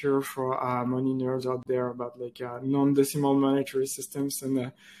literature for money nerds out there about like non-decimal monetary systems,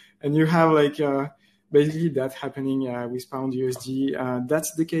 and you have like basically that happening with £USD.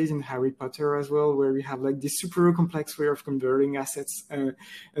 That's the case in Harry Potter as well, where we have like this super complex way of converting assets,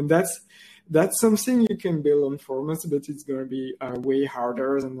 and that's something you can build on Formance, but it's going to be way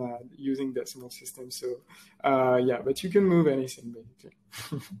harder than using decimal systems. So but you can move anything basically.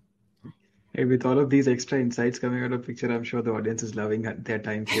 Hey, with all of these extra insights coming out of picture, I'm sure the audience is loving their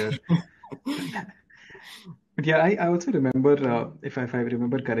time here. But yeah, I also remember, if I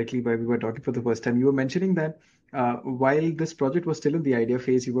remember correctly, while we were talking for the first time, you were mentioning that while this project was still in the idea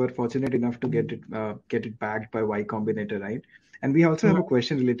phase, you were fortunate enough to get it backed by Y-Combinator, right? And we also have a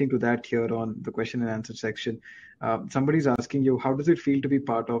question relating to that here on the question and answer section. Somebody's asking you, how does it feel to be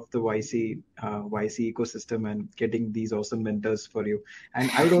part of the YC ecosystem and getting these awesome mentors for you? And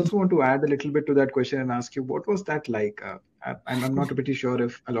I would also want to add a little bit to that question and ask you, what was that like? I'm not pretty sure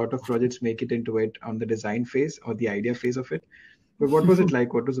if a lot of projects make it into it on the design phase or the idea phase of it. But what was it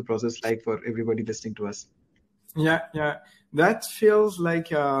like? What was the process like for everybody listening to us? Yeah, that feels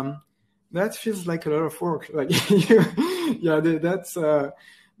like a lot of work. Like,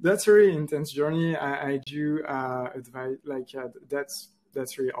 that's a really intense journey. I do advise, like,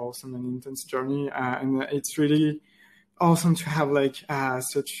 that's really awesome and intense journey, and it's really awesome to have like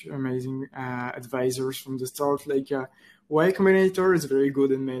such amazing advisors from the start. Like Y-Combinator is very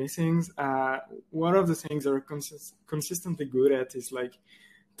good in many things. One of the things they're consistently good at is like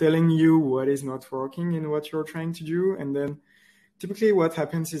telling you what is not working in what you're trying to do, and then typically what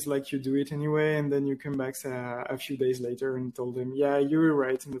happens is like you do it anyway, and then you come back a few days later and told them, yeah, you were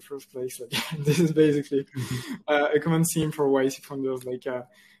right in the first place. Like this is basically a common theme for YC founders, like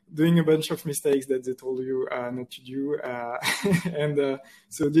doing a bunch of mistakes that they told you not to do. And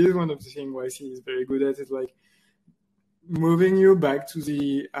so this is one of the things YC is very good at, is like moving you back to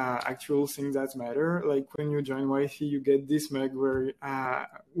the actual things that matter. Like when you join YC, you get this mug where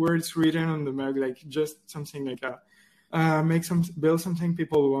it's written on the mug, like just something like build something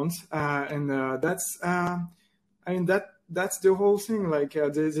people want, and that's that's the whole thing. Like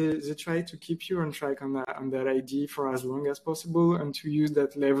they try to keep you on track on that idea for as long as possible, and to use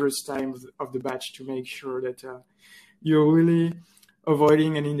that leverage time of the batch to make sure that you're really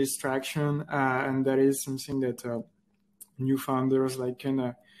avoiding any distraction, and that is something that new founders like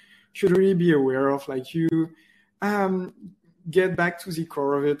should really be aware of. Like you get back to the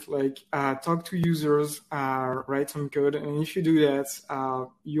core of it, like talk to users, write some code, and if you do that,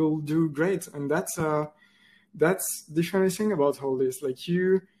 you'll do great. And that's the funny thing about all this. Like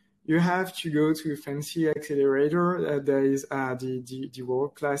you have to go to a fancy accelerator that is the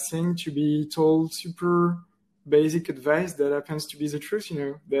world-class thing to be told super basic advice that happens to be the truth.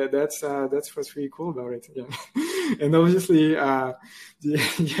 You know, that's what's really cool about it. Yeah. And obviously, that's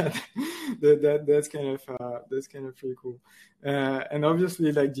kind of pretty cool. And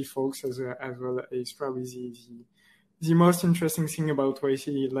obviously, like the folks as well is probably the most interesting thing about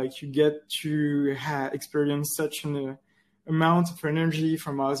YC. Like you get to experience such an amount of energy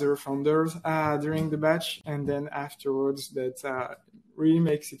from other founders during the batch, and then afterwards that really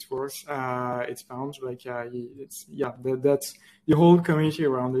makes it worth its pounds. Like that's the whole community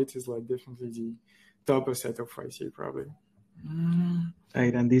around it is like definitely the top asset of YC probably.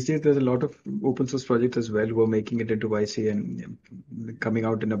 Right, and these days there's a lot of open source projects as well who are making it into YC and coming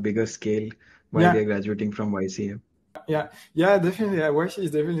out in a bigger scale while they're graduating from YC. Yeah, definitely. YC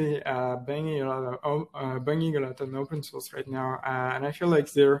is definitely banging a lot on open source right now, and I feel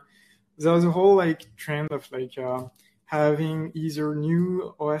like there's a whole like trend of like having either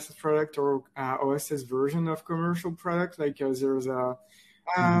new OSS product or OSS version of commercial product. Like there's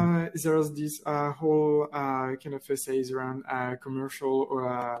this whole kind of essays around commercial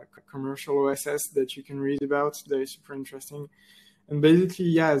OSS that you can read about. That is super interesting. And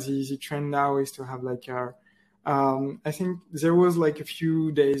basically, the trend now is to have like I think there was like a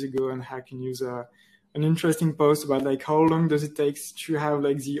few days ago on Hack News an interesting post about like how long does it take to have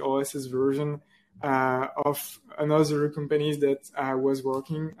like the OSS version of another companies that was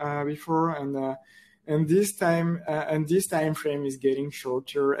working before, and this time frame is getting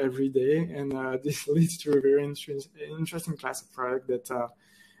shorter every day, and this leads to a very interesting class of product that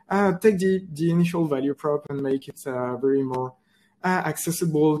take the initial value prop and make it very more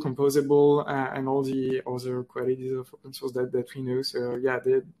accessible, composable, and all the other qualities of open source that we know. So yeah,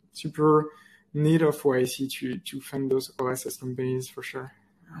 the super need of YC to fund those OSS companies for sure.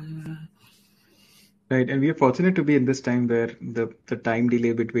 Right, and we are fortunate to be in this time where the time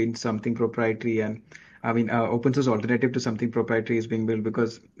delay between something proprietary and open source alternative to something proprietary is being built,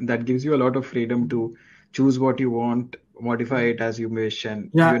 because that gives you a lot of freedom to choose what you want, modify it as you wish, and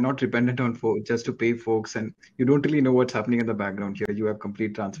you're not dependent on just to pay folks, and you don't really know what's happening in the background here. You have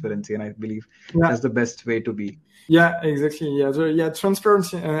complete transparency, and I believe that's the best way to be. Yeah, exactly. Yeah,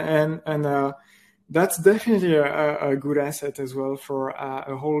 transparency, and that's definitely a good asset as well for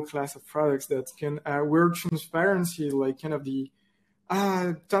a whole class of products that can where transparency is like kind of the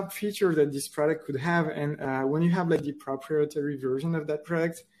top feature that this product could have. And when you have like the proprietary version of that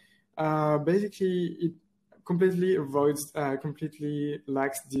product, basically it completely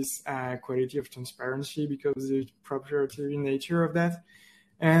lacks this quality of transparency because of the proprietary nature of that.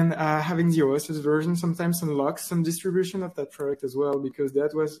 And having the OSS version sometimes unlocks some distribution of that product as well, because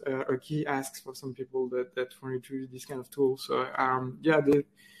that was a key ask for some people that wanted to use this kind of tool. So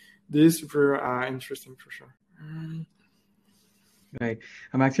this is super interesting for sure. Right.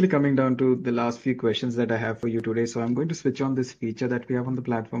 I'm actually coming down to the last few questions that I have for you today. So I'm going to switch on this feature that we have on the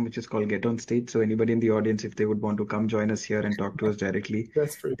platform, which is called Get on Stage. So anybody in the audience, if they would want to come join us here and talk to us directly,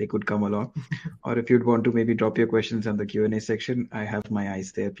 they could come along. Or if you'd want to maybe drop your questions on the Q&A section, I have my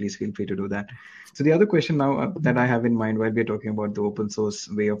eyes there. Please feel free to do that. So the other question now that I have in mind while we're talking about the open source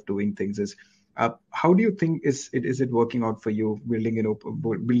way of doing things is, how do you think is it working out for you,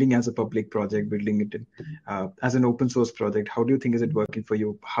 building as a public project, building it as an open source project? How do you think is it working for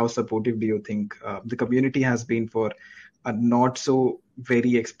you? How supportive do you think the community has been for a not so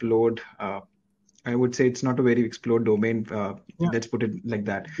very explored, I would say it's not a very explored domain. Let's put it like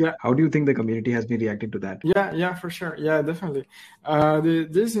that. Yeah. How do you think the community has been reacting to that? Yeah, for sure. Yeah, definitely.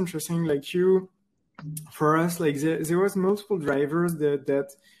 This is interesting. Like for us, like there was multiple drivers that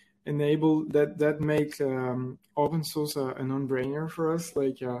enable that make open source a non-brainer for us.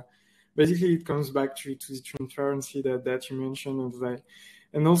 Like basically, it comes back to the transparency that you mentioned,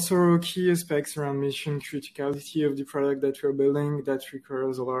 and also key aspects around mission criticality of the product that we're building that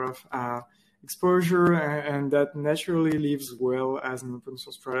requires a lot of exposure, and that naturally lives well as an open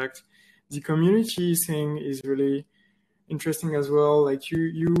source product. The community thing is really interesting as well. Like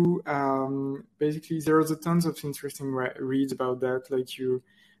you basically there's a tons of interesting reads about that. Like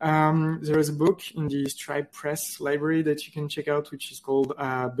there is a book in the Stripe Press library that you can check out, which is called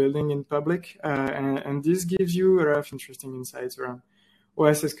Building in Public, and this gives you a lot of interesting insights around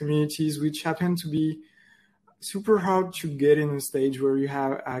OSS communities, which happen to be super hard to get in a stage where you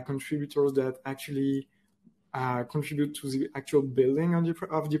have contributors that actually contribute to the actual building of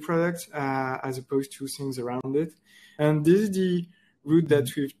the product as opposed to things around it. And this is the route that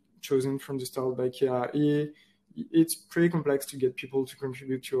we've chosen from the start. Like, it's pretty complex to get people to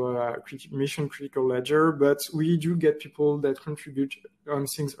contribute to a mission critical ledger, but we do get people that contribute on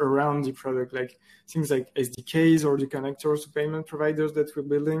things around the product, like things like SDKs or the connectors to payment providers that we're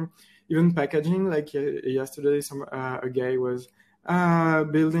building, even packaging. Like yesterday, a guy was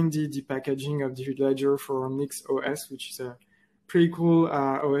building the packaging of the ledger for Nix OS, which is a pretty cool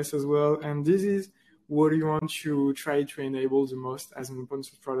OS as well. And this is what you want to try to enable the most as an open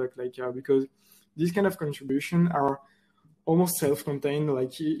source product, like because these kind of contributions are almost self-contained.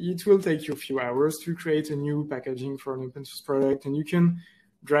 Like it will take you a few hours to create a new packaging for an open source product, and you can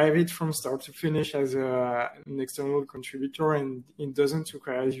drive it from start to finish as an external contributor, and it doesn't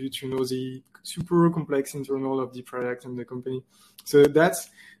require you to know the super complex internal of the product and the company. So that's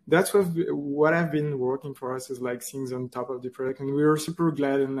what I've been working for us, is like things on top of the product, and we are super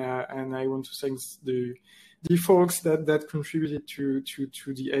glad, and I want to thank the folks that contributed to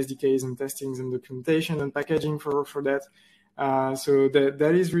the SDKs and testings and documentation and packaging for that. So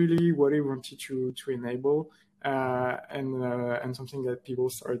that is really what we wanted to enable, and something that people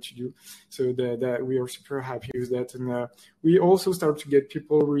started to do. So that we are super happy with that. And we also start to get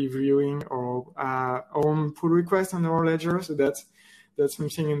people reviewing our own pull requests on our ledger. So that's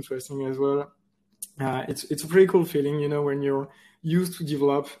something interesting as well. It's a pretty cool feeling, when you're used to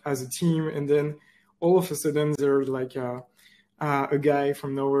develop as a team, and then all of a sudden there's like a guy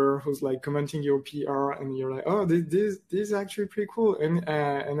from nowhere who's like commenting your PR, and you're like, oh, this is actually pretty cool, and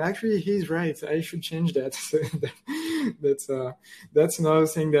actually he's right, I should change that. So that's another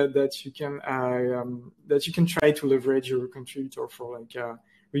thing that you can try to leverage your contributor for, like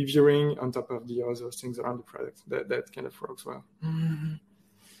reviewing on top of the other things around the product. That kind of works well. Mm-hmm.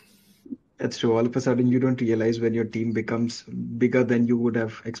 That's true. All of a sudden, you don't realize when your team becomes bigger than you would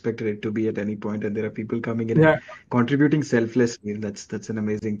have expected it to be at any point, and there are people coming in and contributing selflessly. That's an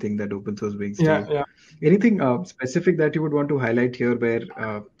amazing thing that open source brings to you. Yeah. Anything specific that you would want to highlight here, where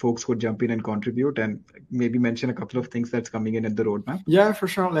folks would jump in and contribute, and maybe mention a couple of things that's coming in the roadmap? Yeah, for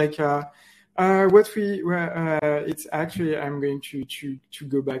sure. Like it's actually, I'm going to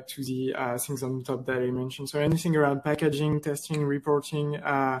go back to the things on top that I mentioned. So anything around packaging, testing, reporting,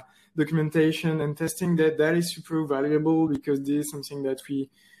 documentation and testing, that is super valuable, because this is something that we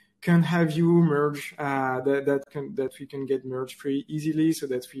can have you merge, that we can get merged pretty easily, so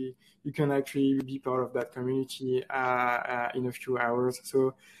that you can actually be part of that community in a few hours.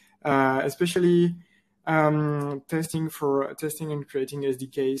 So especially testing and creating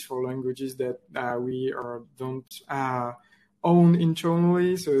SDKs for languages that we don't own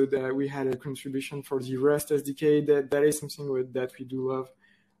internally. So that we had a contribution for the Rust SDK. That is something that we do love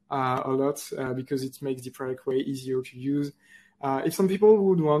a lot, because it makes the product way easier to use. If some people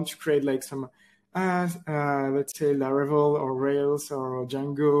would want to create like some, let's say Laravel or Rails or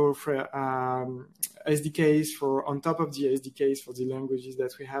Django SDKs on top of the SDKs for the languages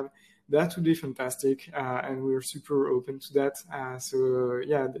that we have, that would be fantastic, and we're super open to that. So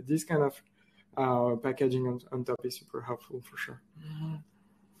yeah, this kind of packaging on top is super helpful for sure. Mm-hmm.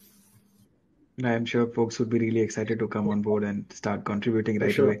 I'm sure folks would be really excited to come on board and start contributing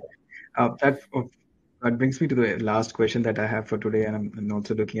right away. That brings me to the last question that I have for today, and I'm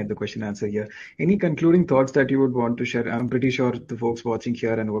also looking at the question answer here. Any concluding thoughts that you would want to share? I'm pretty sure the folks watching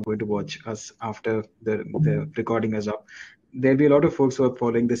here and who are going to watch us after the recording is up, there'll be a lot of folks who are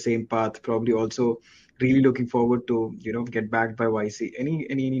following the same path, probably also really looking forward to get backed by YC.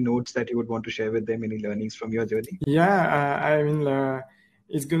 Any notes that you would want to share with them? Any learnings from your journey? Yeah, I mean,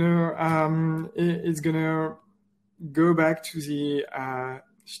 it's gonna go back to the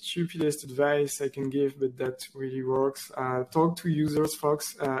stupidest advice I can give, but that really works. Talk to users,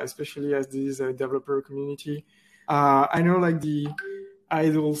 folks, especially as this is a developer community. I know like the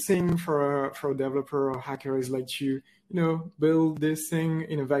ideal thing for a developer or hacker is like to, build this thing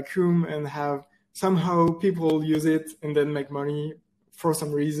in a vacuum and have somehow people use it and then make money for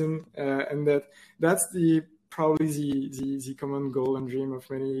some reason. And that's probably the common goal and dream of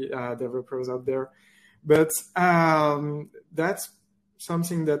many developers out there. But that's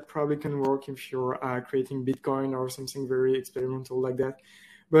something that probably can work if you're creating Bitcoin or something very experimental like that.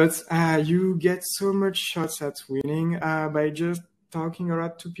 But you get so much shots at winning by just talking a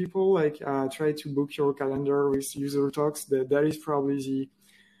lot to people. Like try to book your calendar with user talks. That is probably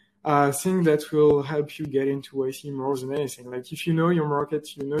the thing that will help you get into YC more than anything. Like if you know your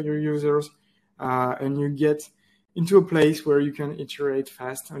market, you know your users, and you get into a place where you can iterate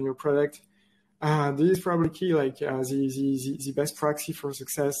fast on your product. This is probably key, like the best proxy for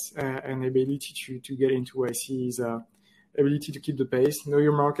success and ability to get into YC is ability to keep the pace, know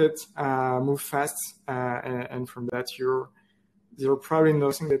your market, move fast, and from that there's probably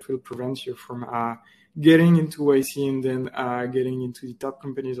nothing that will prevent you from getting into YC and then getting into the top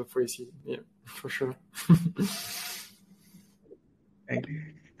companies of YC. Yeah, for sure.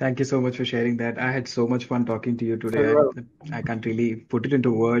 Thank you so much for sharing that. I had so much fun talking to you today. I can't really put it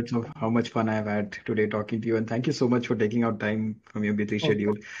into words of how much fun I've had today talking to you. And thank you so much for taking out time from your busy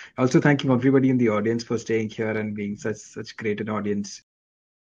schedule. Also thanking everybody in the audience for staying here and being such great an audience.